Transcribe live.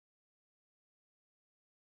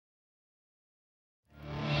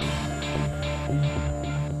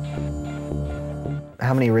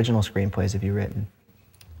how many original screenplays have you written?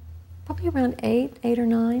 Probably around 8 or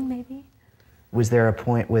 9, maybe. Was there a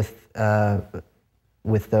point with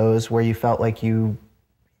those where you felt like you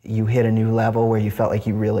hit a new level, where you felt like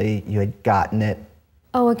you had gotten it?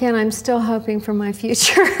 Oh, again, I'm still hoping for my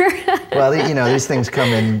future. Well, you know, these things come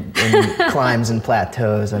in climbs and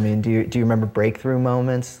plateaus. I mean, do you remember breakthrough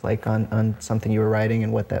moments, like on something you were writing,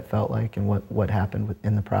 and what that felt like, and what happened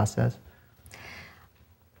in the process?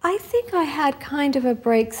 I think I had kind of a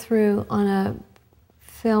breakthrough on a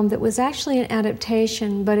film that was actually an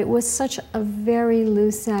adaptation, but it was such a very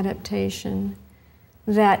loose adaptation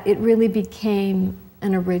that it really became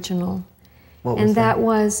an original. What was that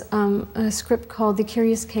was a script called The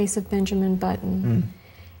Curious Case of Benjamin Button.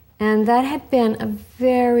 And that had been a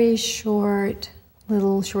very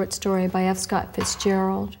little short story by F. Scott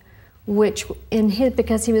Fitzgerald, which,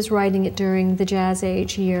 because he was writing it during the Jazz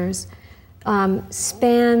Age years,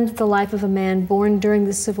 spanned the life of a man born during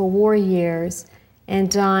the Civil War years and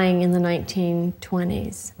dying in the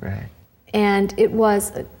 1920s. Right. And it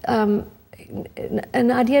was an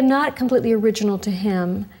idea not completely original to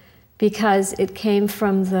him, because it came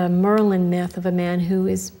from the Merlin myth of a man who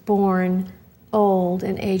is born old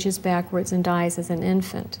and ages backwards and dies as an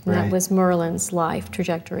infant. And that was Merlin's life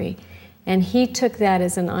trajectory. And he took that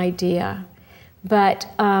as an idea. But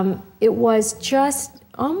it was just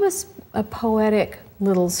almost a poetic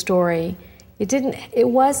little story. It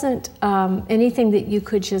wasn't anything that you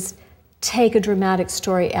could just take a dramatic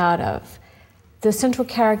story out of. The central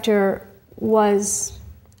character was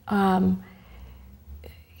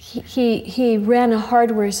he ran a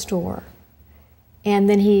hardware store, and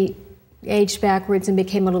then he aged backwards and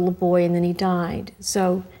became a little boy, and then he died.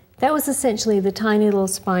 So that was essentially the tiny little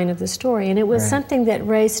spine of the story, and it was something that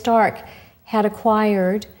Ray Stark had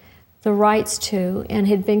acquired the rights to and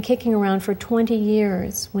had been kicking around for 20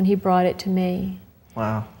 years when he brought it to me.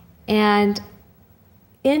 Wow. And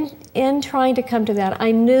in trying to come to that,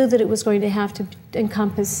 I knew that it was going to have to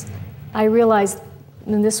encompass, I realized,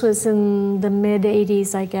 and this was in the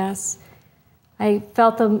mid-'80s, I guess. I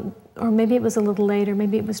felt or maybe it was a little later,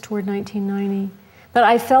 maybe it was toward 1990. But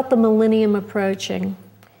I felt the millennium approaching.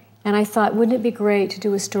 And I thought, wouldn't it be great to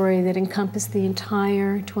do a story that encompassed the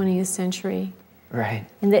entire 20th century? Right.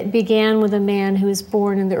 And that began with a man who was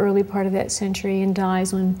born in the early part of that century and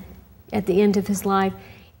dies at the end of his life.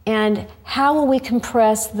 And how will we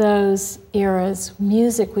compress those eras?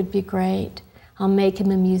 Music would be great. I'll make him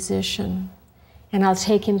a musician. And I'll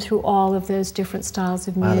take him through all of those different styles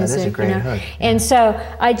of music. Wow, that is a great hook. Yeah. And so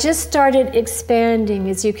I just started expanding,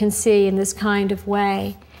 as you can see, in this kind of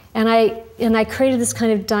way. And I created this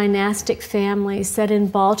kind of dynastic family set in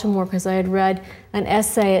Baltimore, because I had read an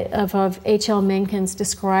essay of H.L. Mencken's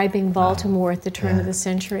describing Baltimore at the turn of the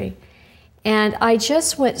century. And I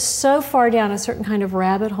just went so far down a certain kind of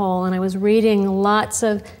rabbit hole, and I was reading lots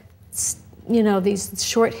of, these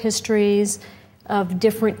short histories of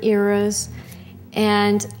different eras.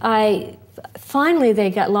 And finally they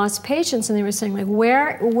got lost patience, and they were saying, like,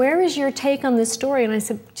 where is your take on this story? And I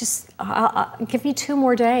said, just give me 2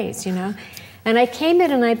 more days, And I came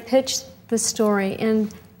in and I pitched the story,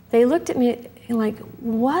 and they looked at me like,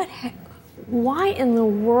 why in the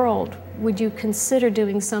world would you consider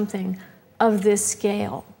doing something of this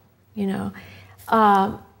scale,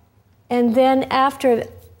 And then after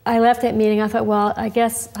I left that meeting, I thought, well, I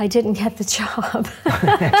guess I didn't get the job.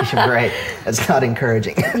 Right. That's not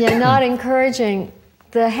encouraging. Yeah, not encouraging.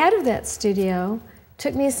 The head of that studio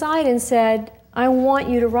took me aside and said, I want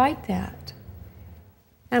you to write that.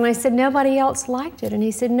 And I said, nobody else liked it. And he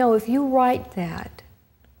said, no, if you write that,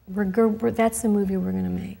 that's the movie we're going to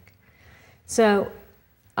make. So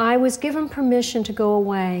I was given permission to go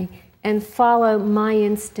away and follow my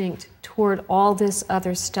instinct toward all this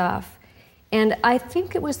other stuff. And I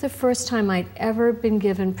think it was the first time I'd ever been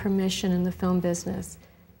given permission in the film business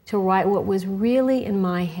to write what was really in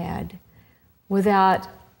my head, without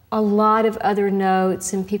a lot of other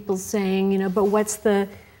notes and people saying, but what's the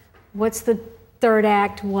third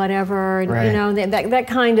act, whatever, and, that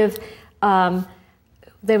kind of,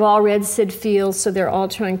 they've all read Sid Field, so they're all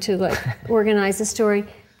trying to organize the story.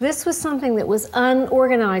 This was something that was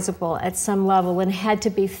unorganizable at some level and had to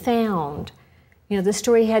be found. The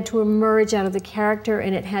story had to emerge out of the character,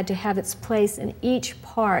 and it had to have its place in each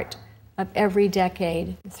part of every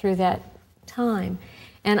decade through that time.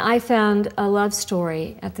 And I found a love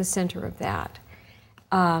story at the center of that.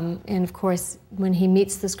 And of course, when he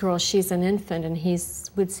meets this girl, she's an infant, and he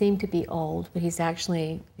would seem to be old, but he's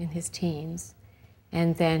actually in his teens.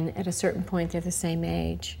 And then at a certain point, they're the same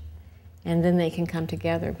age. And then they can come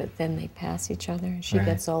together, but then they pass each other. She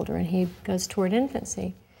gets older, and he goes toward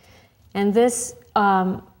infancy. And this,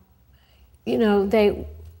 you know,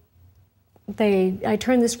 I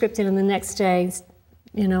turned the script in, and the next day,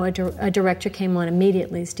 you know, a director came on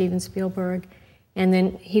immediately, Steven Spielberg, and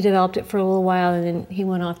then he developed it for a little while, and then he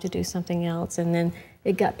went off to do something else, and then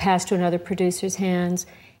it got passed to another producer's hands.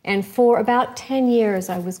 And for about 10 years,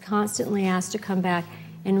 I was constantly asked to come back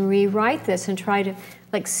and rewrite this and try to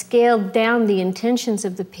like scale down the intentions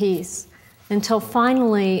of the piece, until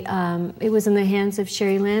finally it was in the hands of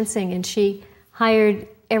Sherry Lansing, and she hired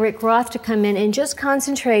Eric Roth to come in and just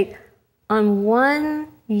concentrate on 1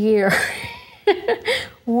 year,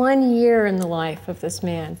 1 year in the life of this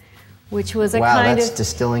man, which was a wow, kind that's of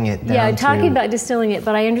distilling it down. Yeah, talking about distilling it,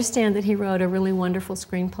 but I understand that he wrote a really wonderful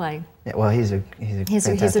screenplay. Yeah, well, he's a He's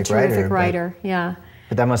a terrific writer. Yeah.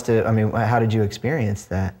 But that must have. I mean, how did you experience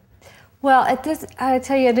that? Well, at this, I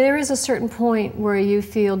tell you, there is a certain point where you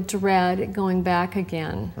feel dread at going back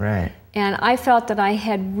again. Right. And I felt that I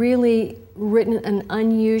had really written an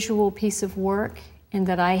unusual piece of work, and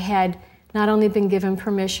that I had not only been given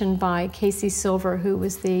permission by Casey Silver, who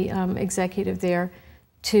was the executive there,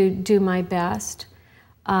 to do my best,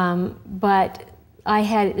 but I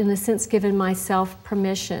had, in a sense, given myself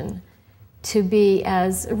permission to be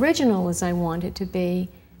as original as I wanted to be,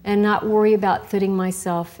 and not worry about fitting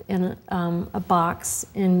myself in a box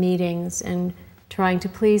in meetings and trying to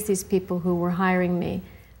please these people who were hiring me.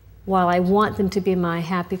 While I want them to be my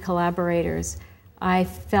happy collaborators, I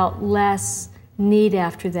felt less need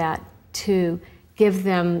after that to give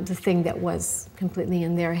them the thing that was completely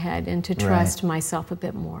in their head, and to trust myself a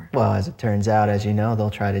bit more. Well, as it turns out, as you know,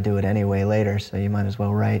 they'll try to do it anyway later, so you might as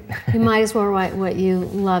well write. You might as well write what you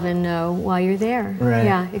love and know while you're there. Right.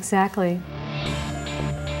 Yeah, exactly.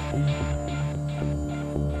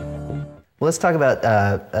 Well, let's talk about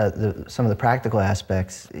some of the practical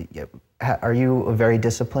aspects. Are you a very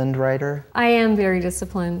disciplined writer? I am very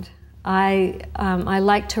disciplined. I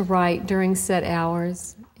like to write during set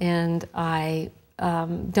hours, and I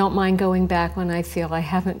don't mind going back when I feel I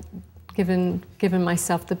haven't given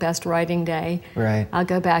myself the best writing day. Right. I'll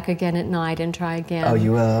go back again at night and try again. Oh,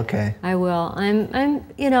 you will? Okay. I will. I'm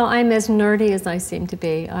I'm as nerdy as I seem to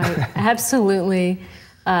be. I absolutely,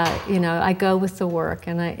 I go with the work,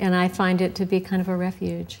 and I find it to be kind of a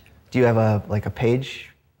refuge. Do you have a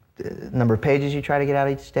number of pages you try to get out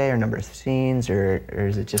each day, or number of scenes, or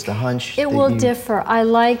is it just a hunch? It will differ. I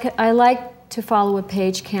like to follow a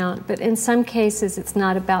page count, but in some cases it's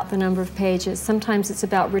not about the number of pages. Sometimes it's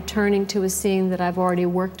about returning to a scene that I've already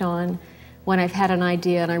worked on when I've had an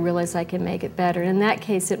idea and I realize I can make it better. In that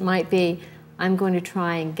case, it might be, I'm going to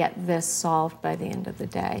try and get this solved by the end of the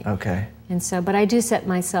day. Okay. And so, but I do set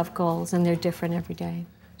myself goals, and they're different every day.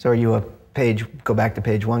 So are you a go back to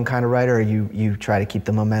page one kind of writer, or you try to keep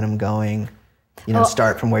the momentum going,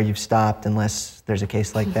 start from where you've stopped, unless there's a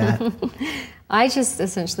case like that? I just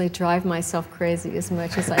essentially drive myself crazy as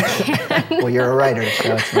much as I can. Well, you're a writer,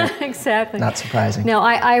 so it's not, exactly. Not surprising. No,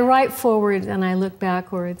 I write forward, and I look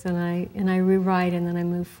backwards, and I rewrite, and then I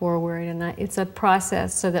move forward, and it's a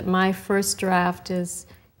process, so that my first draft has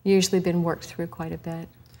usually been worked through quite a bit.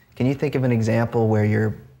 Can you think of an example where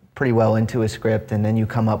you're pretty well into a script, and then you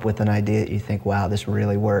come up with an idea that you think, wow, this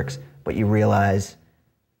really works, but you realize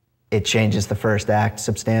it changes the first act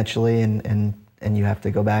substantially, and you have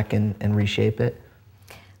to go back and reshape it?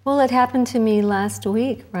 Well, it happened to me last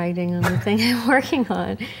week, writing on the thing I'm working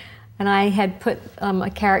on. And I had put a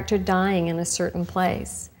character dying in a certain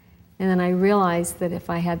place. And then I realized that if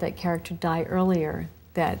I had that character die earlier,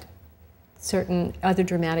 that certain other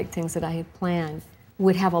dramatic things that I had planned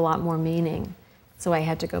would have a lot more meaning. So I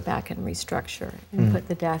had to go back and restructure and put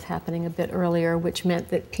the death happening a bit earlier, which meant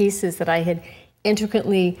that pieces that I had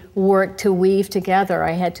intricately worked to weave together,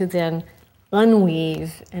 I had to then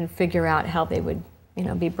unweave and figure out how they would,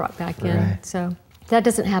 be brought back in. Right. So that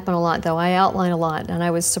doesn't happen a lot, though. I outline a lot, and I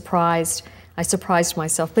was surprised. I surprised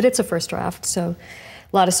myself, but it's a first draft, so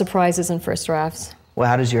a lot of surprises in first drafts. Well,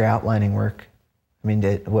 how does your outlining work? I mean,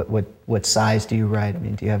 what size do you write? I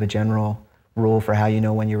mean, do you have a general rule for how you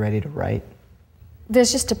know when you're ready to write?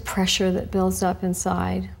 There's just a pressure that builds up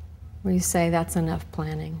inside where you say that's enough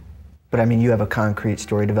planning. But I mean, you have a concrete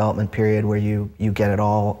story development period where you get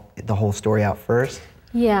the whole story out first?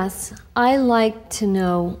 Yes, I like to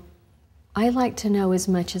know as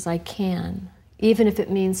much as I can, even if it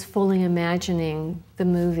means fully imagining the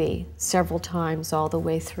movie several times all the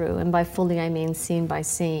way through. And by fully, I mean scene by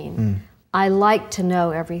scene. I like to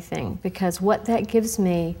know everything, because what that gives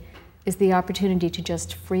me is the opportunity to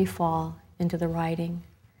just free fall into the writing.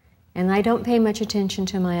 And I don't pay much attention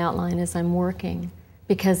to my outline as I'm working,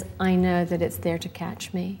 because I know that it's there to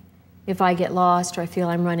catch me. If I get lost, or I feel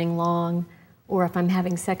I'm running long, or if I'm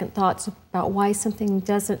having second thoughts about why something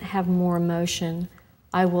doesn't have more emotion,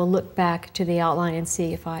 I will look back to the outline and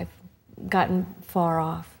see if I've gotten far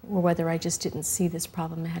off or whether I just didn't see this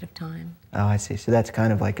problem ahead of time. Oh, I see. So that's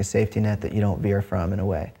kind of like a safety net that you don't veer from in a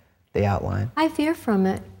way, the outline. I veer from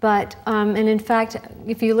it, but, and in fact,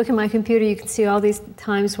 if you look at my computer, you can see all these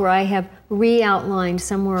times where I have re-outlined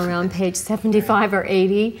somewhere around page 75 or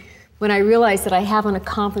 80 when I realize that I haven't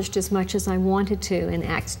accomplished as much as I wanted to in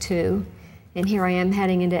Act 2. And here I am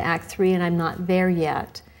heading into Act 3 and I'm not there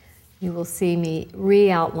yet. You will see me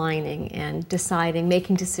re-outlining and deciding,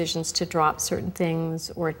 making decisions to drop certain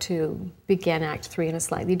things or to begin Act 3 in a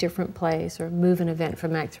slightly different place or move an event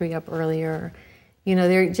from Act 3 up earlier. You know,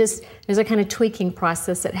 there's a kind of tweaking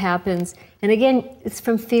process that happens. And again, it's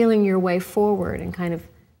from feeling your way forward and kind of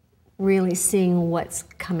really seeing what's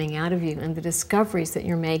coming out of you and the discoveries that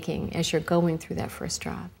you're making as you're going through that first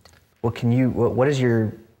draft. Well,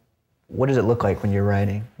 what does it look like when you're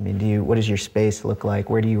writing? I mean, what does your space look like?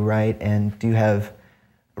 Where do you write? And do you have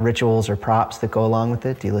rituals or props that go along with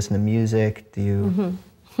it? Do you listen to music? Do you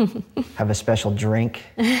have a special drink?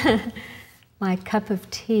 My cup of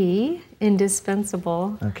tea,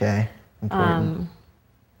 indispensable. Okay, important.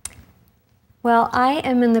 Well, I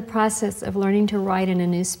am in the process of learning to write in a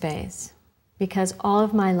new space because all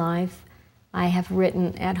of my life I have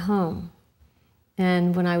written at home.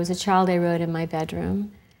 And when I was a child, I wrote in my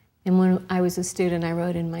bedroom. And when I was a student, I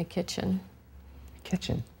wrote in my kitchen.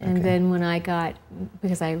 Kitchen, okay. And then when I got,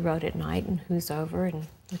 because I wrote at night and who's over and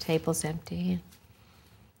the table's empty.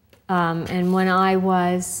 And when I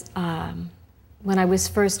was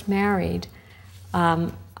first married,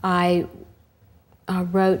 I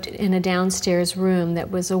wrote in a downstairs room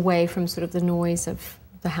that was away from sort of the noise of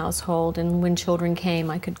the household. And when children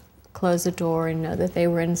came, I could close the door and know that they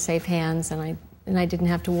were in safe hands and I didn't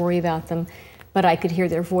have to worry about them. But I could hear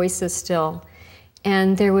their voices still.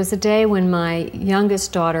 And there was a day when my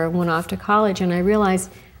youngest daughter went off to college and I realized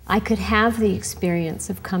I could have the experience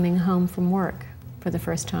of coming home from work for the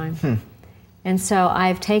first time. And so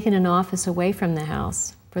I've taken an office away from the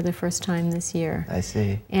house for the first time this year. I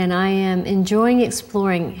see. And I am enjoying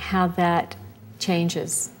exploring how that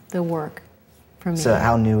changes the work for me. So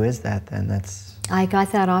how new is that then? I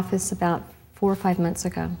got that office about 4 or 5 months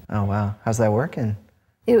ago. Oh wow, how's that working?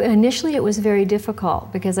 Initially it was very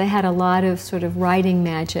difficult because I had a lot of sort of writing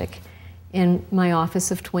magic in my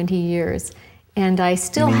office of 20 years. And I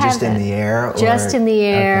still have just in the air? Just in the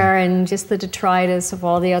air, okay. And just the detritus of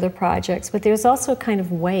all the other projects. But there's also a kind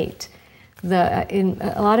of weight.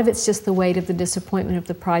 A lot of it's just the weight of the disappointment of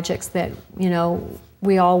the projects that, you know,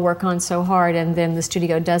 we all work on so hard and then the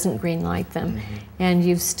studio doesn't greenlight them. And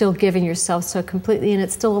you've still given yourself so completely and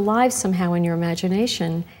it's still alive somehow in your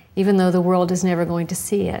imagination, even though the world is never going to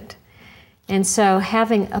see it. And so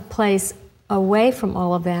having a place away from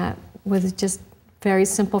all of that with just very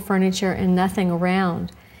simple furniture and nothing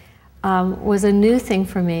around was a new thing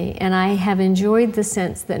for me. And I have enjoyed the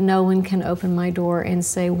sense that no one can open my door and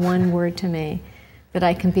say one word to me, that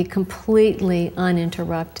I can be completely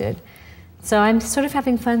uninterrupted. So I'm sort of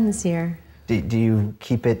having fun this year. Do you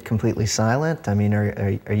keep it completely silent? I mean,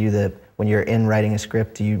 are you when you're in writing a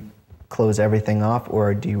script, do you close everything off,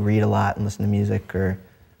 or do you read a lot and listen to music? Or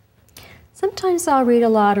sometimes I'll read a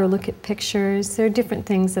lot or look at pictures. There are different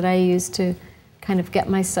things that I use to kind of get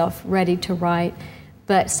myself ready to write,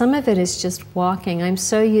 but some of it is just walking. I'm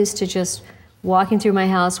so used to just walking through my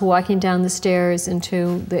house, walking down the stairs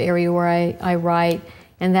into the area where I write,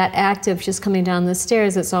 and that act of just coming down the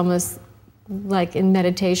stairs, it's almost like in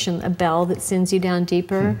meditation, a bell that sends you down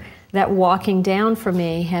deeper. That walking down for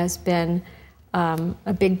me has been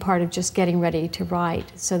a big part of just getting ready to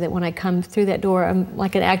write, so that when I come through that door, I'm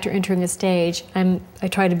like an actor entering a stage. I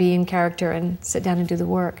try to be in character and sit down and do the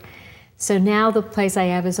work. So now the place I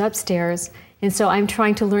have is upstairs, and so I'm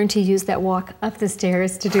trying to learn to use that walk up the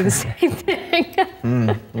stairs to do the same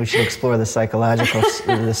thing. We should explore the psychological,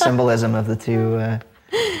 the symbolism of the two,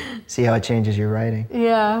 see how it changes your writing.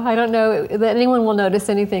 Yeah, I don't know that anyone will notice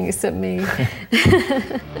anything except me.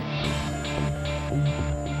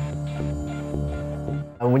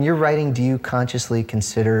 When you're writing, do you consciously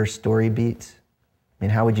consider story beats? I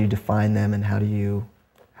mean, how would you define them, and how do you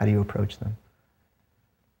approach them?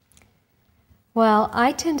 Well,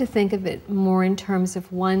 I tend to think of it more in terms of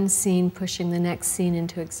one scene pushing the next scene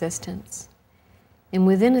into existence. And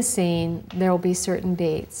within a scene, there will be certain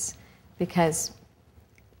beats, because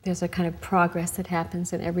there's a kind of progress that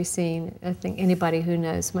happens in every scene. I think anybody who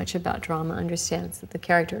knows much about drama understands that the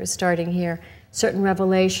character is starting here. Certain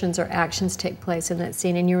revelations or actions take place in that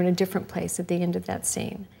scene, and you're in a different place at the end of that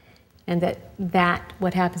scene. And that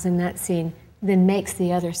what happens in that scene then makes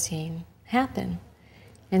the other scene happen.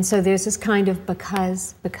 And so there's this kind of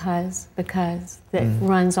because that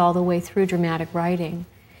runs all the way through dramatic writing.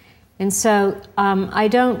 And so I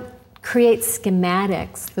don't create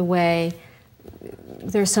schematics the way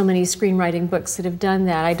there's so many screenwriting books that have done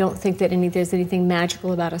that. I don't think that there's anything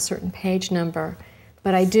magical about a certain page number,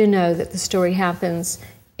 but I do know that the story happens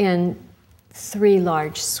in 3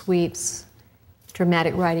 large sweeps.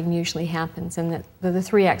 Dramatic writing usually happens, and that the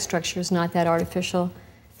 3-act structure is not that artificial.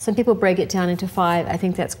 Some people break it down into 5. I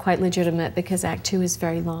think that's quite legitimate because Act 2 is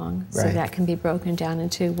very long, so that can be broken down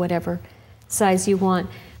into whatever size you want.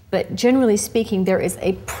 But generally speaking, there is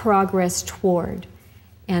a progress toward,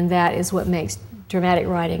 and that is what makes dramatic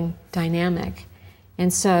writing dynamic.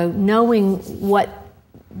 And so knowing what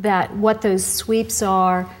those sweeps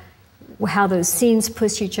are, how those scenes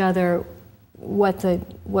push each other,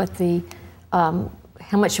 how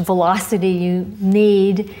much velocity you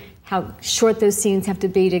need, how short those scenes have to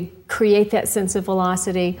be to create that sense of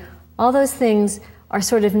velocity, all those things are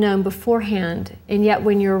sort of known beforehand. And yet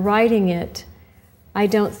when you're writing it, I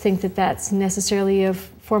don't think that that's necessarily of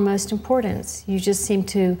foremost importance. You just seem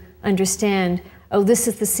to understand, oh, this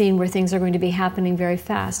is the scene where things are going to be happening very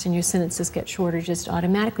fast, and your sentences get shorter just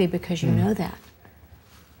automatically because you know that.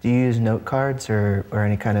 Do you use note cards or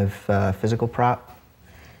any kind of physical prop?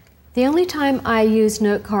 The only time I use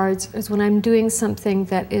note cards is when I'm doing something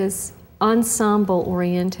that is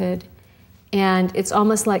ensemble-oriented, and it's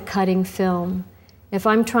almost like cutting film. If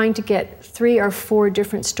I'm trying to get 3 or 4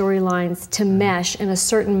 different storylines to mesh in a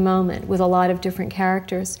certain moment with a lot of different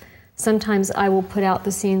characters, sometimes I will put out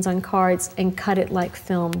the scenes on cards and cut it like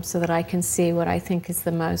film so that I can see what I think is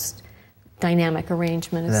the most dynamic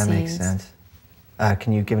arrangement of scenes. That makes sense.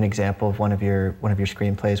 Can you give an example of one of your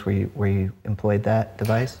screenplays where you employed that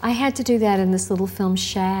device? I had to do that in this little film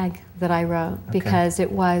Shag that I wrote because there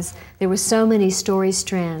were so many story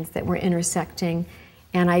strands that were intersecting,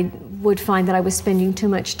 and I would find that I was spending too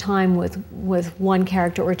much time with one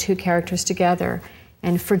character or 2 characters together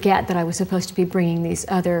and forget that I was supposed to be bringing these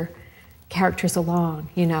other characters along,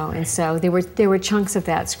 you know. And so there were chunks of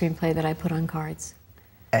that screenplay that I put on cards.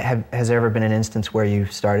 Has there ever been an instance where you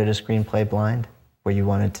started a screenplay blind, where you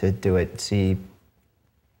wanted to do it, see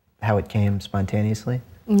how it came spontaneously?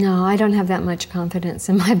 No, I don't have that much confidence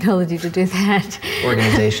in my ability to do that.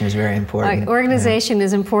 Organization is very important. Organization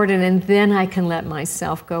is important, and then I can let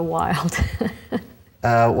myself go wild.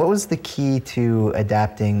 What was the key to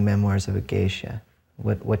adapting Memoirs of a Geisha?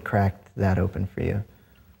 What cracked that open for you?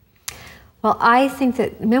 Well, I think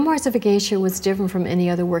that Memoirs of a Geisha was different from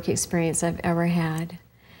any other work experience I've ever had,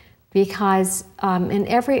 because in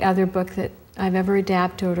every other book that I've ever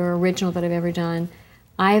adapted or original that I've ever done,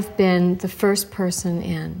 I've been the first person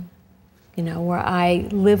in, you know, where I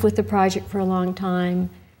live with the project for a long time.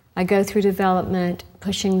 I go through development,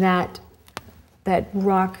 pushing that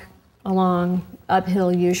rock along,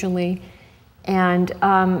 uphill usually. And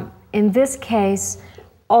in this case,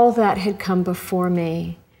 all that had come before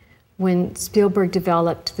me when Spielberg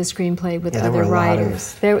developed the screenplay with other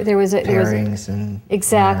writers. There was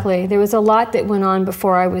exactly. There was a lot that went on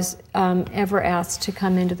before I was ever asked to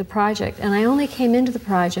come into the project. And I only came into the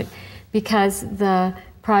project because the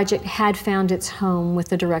project had found its home with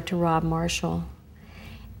the director, Rob Marshall.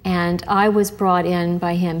 And I was brought in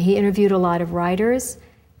by him. He interviewed a lot of writers.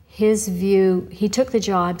 His view, he took the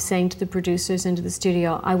job saying to the producers and to the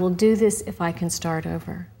studio, I will do this if I can start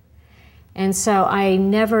over. And so I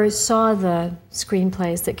never saw the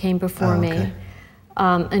screenplays that came before me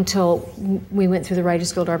until we went through the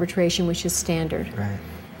Writers Guild arbitration, which is standard.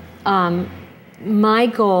 Right. My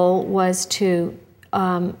goal was to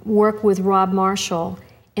work with Rob Marshall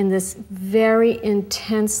in this very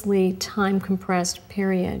intensely time-compressed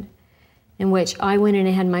period in which I went in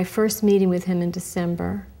and had my first meeting with him in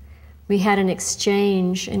December. We had an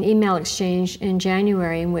exchange, an email exchange in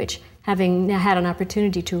January in which, having now had an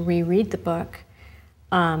opportunity to reread the book,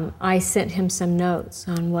 I sent him some notes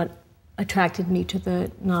on what attracted me to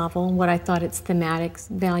the novel, what I thought its thematic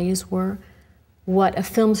values were, what a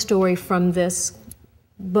film story from this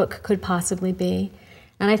book could possibly be.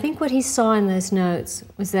 And I think what he saw in those notes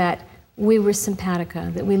was that we were simpatico,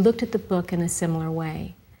 that we looked at the book in a similar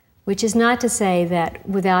way, which is not to say that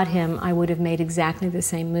without him I would have made exactly the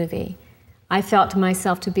same movie. I felt to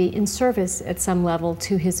myself to be in service at some level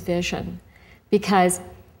to his vision, because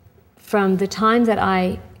from the time that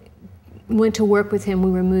I went to work with him,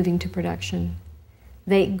 we were moving to production.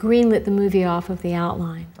 They greenlit the movie off of the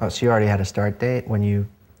outline. Oh, so you already had a start date when you...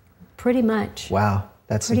 Pretty much. Wow,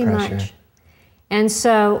 that's some Pretty pressure. much. And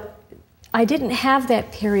so I didn't have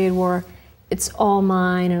that period where it's all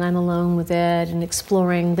mine and I'm alone with it and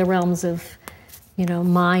exploring the realms of,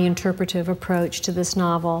 my interpretive approach to this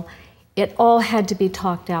novel, it all had to be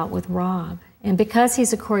talked out with Rob. And because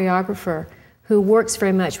he's a choreographer who works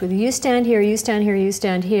very much with you stand here, you stand here, you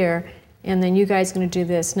stand here, and then you guys are going to do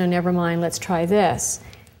this, no, never mind, let's try this.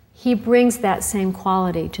 He brings that same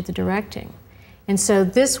quality to the directing. And so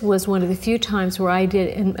this was one of the few times where I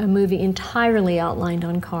did a movie entirely outlined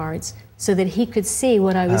on cards so that he could see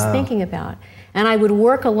what I was thinking about. And I would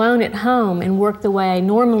work alone at home and work the way I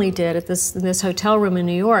normally did at this hotel room in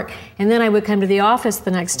New York. And then I would come to the office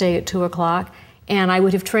the next day at 2 o'clock, and I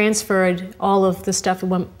would have transferred all of the stuff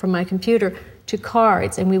from my computer to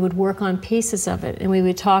cards, and we would work on pieces of it. And we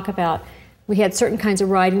would talk about, we had certain kinds of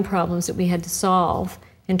writing problems that we had to solve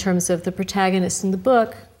in terms of the protagonist in the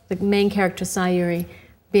book, the main character Sayuri,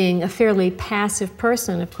 being a fairly passive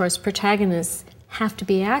person. Of course, protagonists have to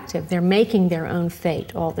be active. They're making their own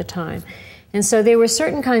fate all the time. And so there were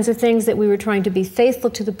certain kinds of things that we were trying to be faithful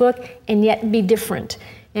to the book and yet be different.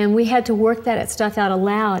 And we had to work that stuff out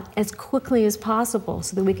aloud as quickly as possible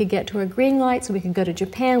so that we could get to our green light, so we could go to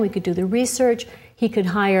Japan, we could do the research, he could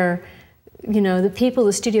hire, the people,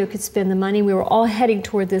 the studio could spend the money. We were all heading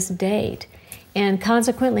toward this date. And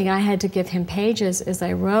consequently, I had to give him pages as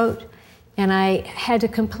I wrote, and I had to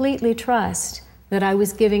completely trust that I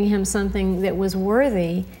was giving him something that was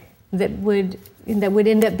worthy, that would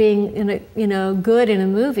end up being good in a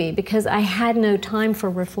movie, because I had no time for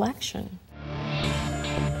reflection.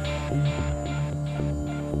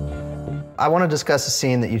 I want to discuss a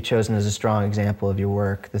scene that you've chosen as a strong example of your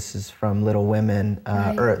work. This is from Little Women,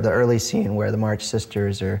 Right. the early scene where the March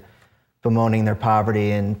sisters are bemoaning their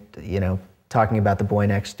poverty and talking about the boy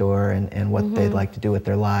next door and what they'd like to do with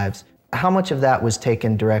their lives. How much of that was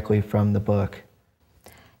taken directly from the book?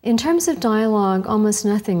 In terms of dialogue, almost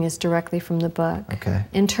nothing is directly from the book. Okay.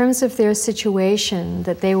 In terms of their situation,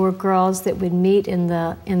 that they were girls that would meet in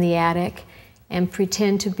the attic and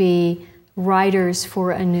pretend to be writers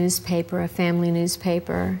for a newspaper, a family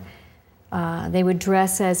newspaper. They would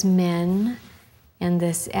dress as men in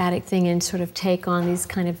this attic thing and sort of take on these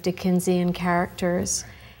kind of Dickensian characters.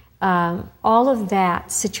 All of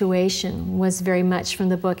that situation was very much from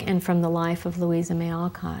the book and from the life of Louisa May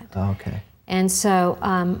Alcott. Oh, okay. And so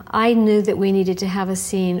I knew that we needed to have a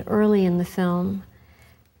scene early in the film.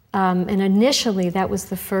 And initially, that was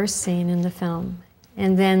the first scene in the film.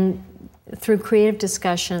 And then through creative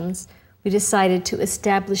discussions, we decided to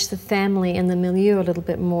establish the family and the milieu a little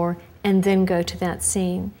bit more and then go to that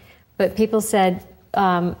scene. But people said,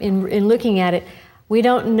 in looking at it, we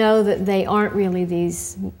don't know that they aren't really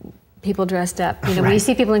these people dressed up. When you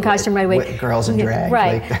see people in costume right away. Girls in drag.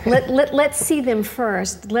 Right. Let's see them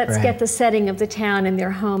first. Let's Right. get the setting of the town and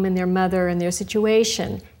their home and their mother and their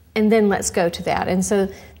situation, and then let's go to that. And so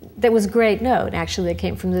that was a great note, actually, that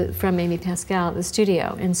came from Amy Pascal at the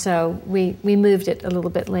studio. And so we moved it a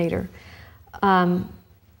little bit later. One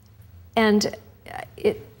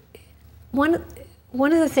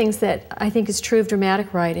of the things that I think is true of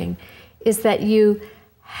dramatic writing is that you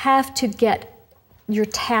have to get your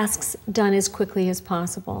tasks done as quickly as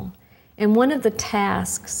possible. And one of the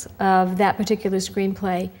tasks of that particular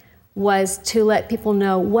screenplay was to let people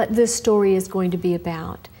know what this story is going to be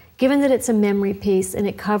about. Given that it's a memory piece and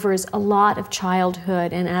it covers a lot of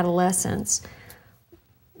childhood and adolescence,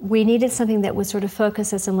 we needed something that would sort of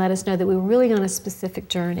focus us and let us know that we were really on a specific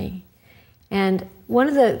journey. And one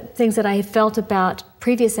of the things that I had felt about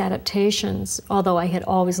previous adaptations, although I had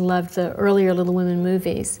always loved the earlier Little Women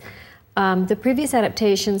movies, the previous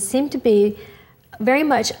adaptations seemed to be very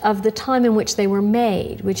much of the time in which they were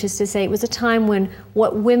made, which is to say it was a time when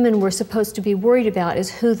what women were supposed to be worried about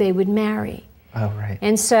is who they would marry. Oh, right.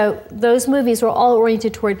 And so those movies were all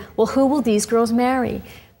oriented toward, well, who will these girls marry?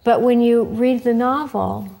 But when you read the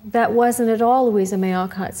novel, that wasn't at all Louisa May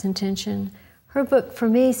Alcott's intention. Her book, for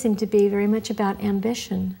me, seemed to be very much about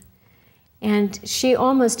ambition. And she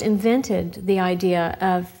almost invented the idea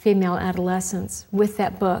of female adolescence with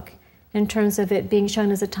that book, in terms of it being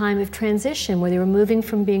shown as a time of transition where they were moving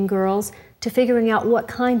from being girls to figuring out what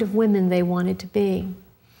kind of women they wanted to be.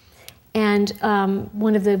 And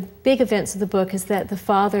one of the big events of the book is that the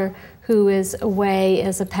father, who is away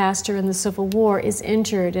as a pastor in the Civil War, is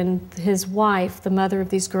injured, and his wife, the mother of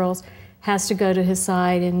these girls, has to go to his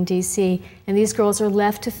side in D.C., and these girls are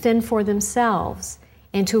left to fend for themselves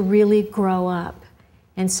and to really grow up.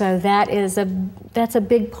 And so that's a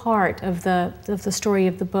big part of the story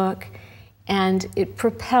of the book. And it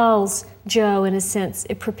propels Jo, in a sense,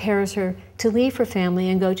 it prepares her to leave her family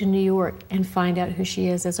and go to New York and find out who she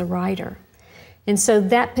is as a writer. And so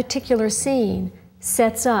that particular scene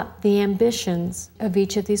sets up the ambitions of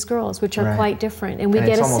each of these girls, which are Right. quite different. And we And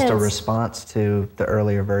get it's a almost sense. a response to the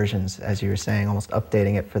earlier versions, as you were saying, almost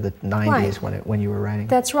updating it for the 90s when you were writing.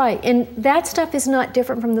 That's right. And that stuff is not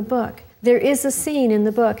different from the book. There is a scene in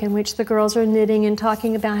the book in which the girls are knitting and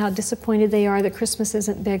talking about how disappointed they are that Christmas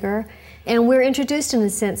isn't bigger. And we're introduced in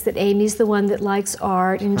the sense that Amy's the one that likes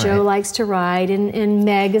art, and Joe likes to write, and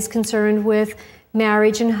Meg is concerned with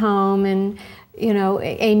marriage and home, and you know,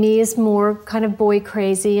 Amy is more kind of boy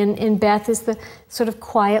crazy, and Beth is the sort of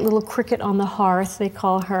quiet little cricket on the hearth, they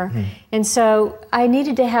call her. And so I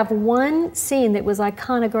needed to have one scene that was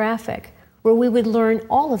iconographic, where we would learn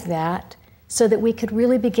all of that, so that we could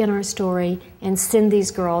really begin our story and send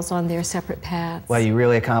these girls on their separate paths. Well, you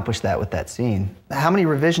really accomplished that with that scene. How many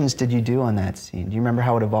revisions did you do on that scene? Do you remember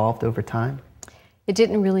how it evolved over time? It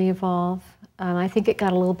didn't really evolve. I think it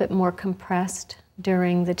got a little bit more compressed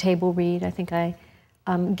during the table read. I think I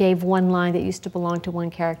gave one line that used to belong to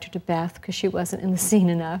one character to Beth because she wasn't in the scene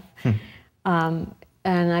enough.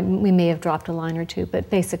 We may have dropped a line or two, but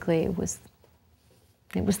basically it was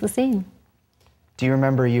the scene. Do you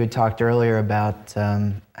remember you had talked earlier about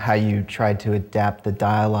how you tried to adapt the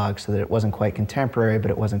dialogue so that it wasn't quite contemporary,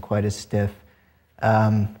 but it wasn't quite as stiff?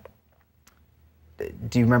 Do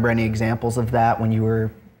you remember any examples of that when you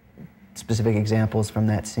were, specific examples from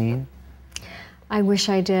that scene? I wish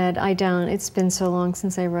I did. I don't. It's been so long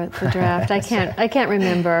since I wrote the draft. I can't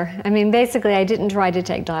remember. I mean, basically, I didn't try to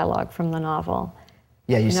take dialogue from the novel.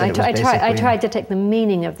 Yeah, you said it was basically... I tried to take the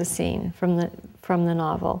meaning of the scene from the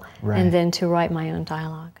novel, and then to write my own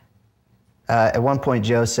dialogue. At one point,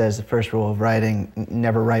 Joe says the first rule of writing: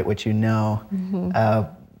 never write what you know.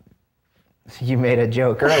 You made a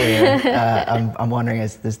joke earlier. I'm wondering,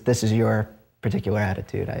 this is your particular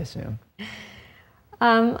attitude, I assume?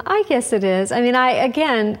 I guess it is. I mean,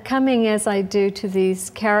 again, coming as I do to these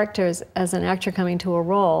characters as an actor coming to a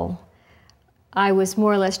role, I was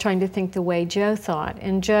more or less trying to think the way Joe thought.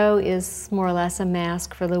 And Joe is more or less a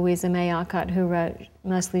mask for Louisa May Alcott, who wrote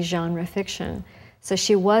mostly genre fiction. So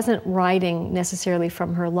she wasn't writing necessarily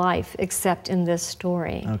from her life, except in this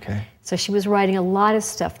story. Okay. So she was writing a lot of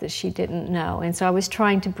stuff that she didn't know. And so I was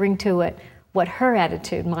trying to bring to it what her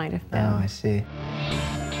attitude might have been. Oh, I see.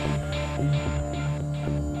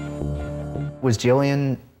 Was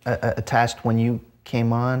Jillian attached when you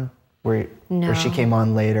came on? No. Or she came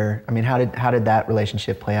on later? I mean, how did that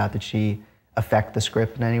relationship play out? Did she affect the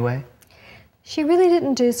script in any way? She really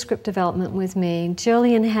didn't do script development with me.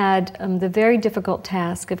 Jillian had the very difficult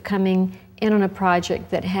task of coming in on a project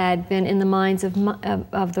that had been in the minds of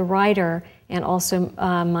the writer and also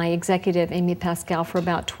my executive, Amy Pascal, for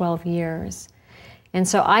about 12 years. And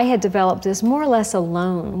so I had developed this more or less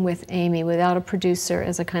alone with Amy, without a producer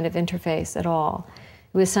as a kind of interface at all.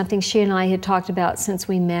 It was something she and I had talked about since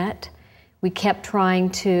we met. We kept trying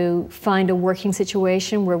to find a working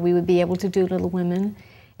situation where we would be able to do Little Women.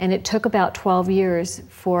 And it took about 12 years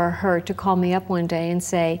for her to call me up one day and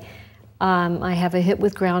say, I have a hit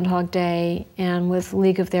with Groundhog Day and with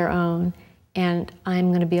League of Their Own, and I'm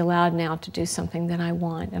going to be allowed now to do something that I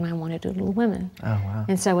want, and I want to do Little Women. Oh, wow.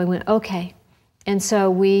 And so we went, okay. And so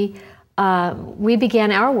we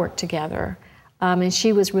began our work together, and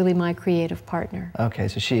she was really my creative partner. Okay,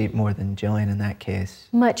 so she more than Jillian in that case.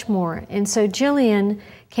 Much more. And so Jillian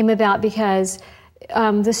came about because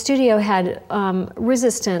the studio had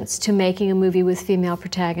resistance to making a movie with female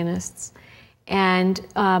protagonists. And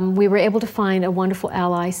we were able to find a wonderful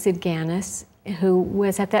ally, Sid Ganis, who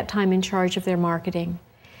was at that time in charge of their marketing,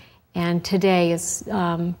 and today is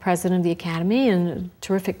president of the Academy and a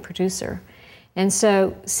terrific producer. And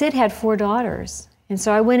so Sid had 4 daughters. And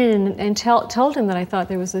so I went in and told him that I thought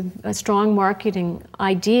there was a strong marketing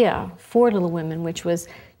idea for Little Women, which was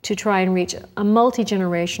to try and reach a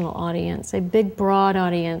multi-generational audience, a big, broad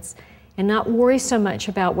audience, and not worry so much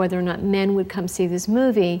about whether or not men would come see this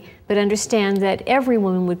movie, but understand that every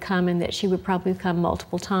woman would come and that she would probably come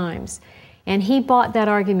multiple times. And he bought that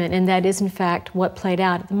argument, and that is in fact what played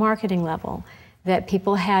out at the marketing level, that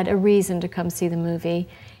people had a reason to come see the movie,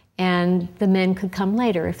 and the men could come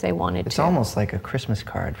later if they wanted to. It's almost like a Christmas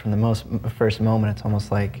card. From the first moment, it's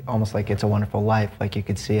almost like It's a Wonderful Life. Like you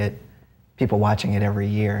could see it, people watching it every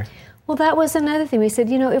year. Well, that was another thing. We said,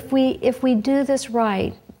 you know, if we do this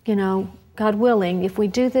right, you know, God willing, if we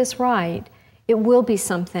do this right, it will be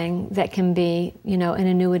something that can be, you know, an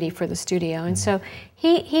annuity for the studio. And so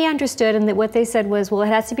he understood, and that what they said was, well, it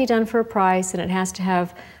has to be done for a price, and it has to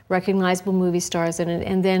have recognizable movie stars in it.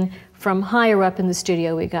 And then from higher up in the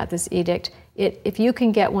studio, we got this edict: if you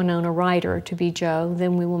can get Winona Ryder to be Jo,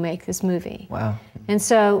 then we will make this movie. Wow. And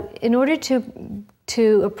so in order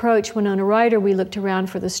to approach Winona Ryder, we looked around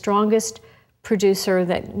for the strongest producer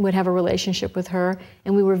that would have a relationship with her,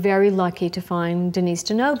 and we were very lucky to find Denise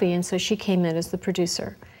DeNovi, and so she came in as the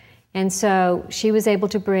producer. And so she was able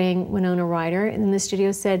to bring Winona Ryder, and the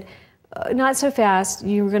studio said, not so fast,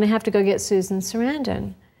 you're going to have to go get Susan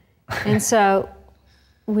Sarandon. And so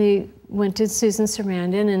we went to Susan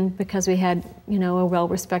Sarandon, and because we had, you know, a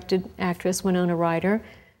well-respected actress, Winona Ryder,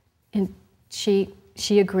 and she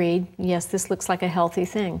agreed, yes, this looks like a healthy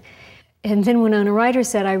thing. And then Winona Ryder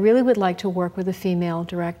said, I really would like to work with a female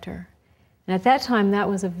director. And at that time, that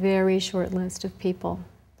was a very short list of people.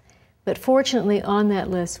 But fortunately, on that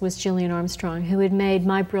list was Gillian Armstrong, who had made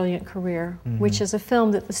My Brilliant Career, which is a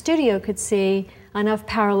film that the studio could see enough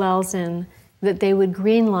parallels in that they would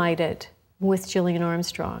greenlight it with Gillian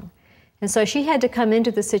Armstrong. And so she had to come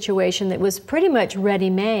into the situation that was pretty much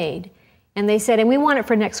ready-made. And they said, and we want it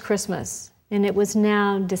for next Christmas. And it was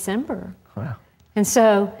now December. Wow. And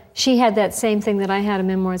so she had that same thing that I had in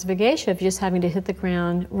Memoirs of a Geisha, of just having to hit the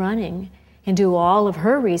ground running and do all of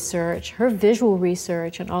her research, her visual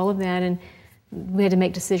research and all of that. And we had to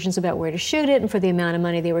make decisions about where to shoot it, and for the amount of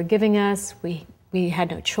money they were giving us, we had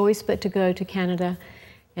no choice but to go to Canada.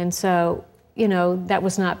 And so, you know, that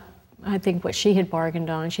was not, I think, what she had bargained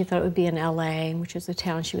on. She thought it would be in LA, which is a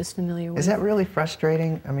town she was familiar with. Is that really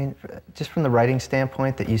frustrating? I mean, just from the writing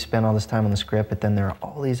standpoint, that you spend all this time on the script, but then there are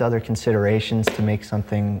all these other considerations to make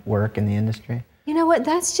something work in the industry? You know what,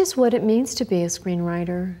 that's just what it means to be a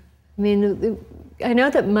screenwriter. I mean, I know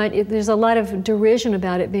that there's a lot of derision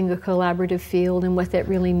about it being a collaborative field and what that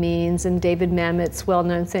really means, and David Mamet's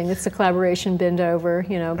well-known thing, it's a collaboration, bend over,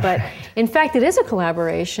 you know, but in fact it is a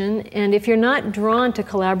collaboration, and if you're not drawn to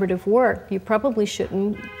collaborative work, you probably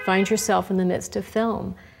shouldn't find yourself in the midst of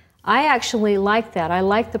film. I actually like that. I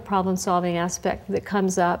like the problem-solving aspect that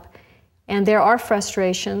comes up, and there are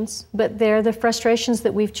frustrations, but they're the frustrations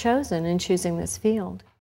that we've chosen in choosing this field.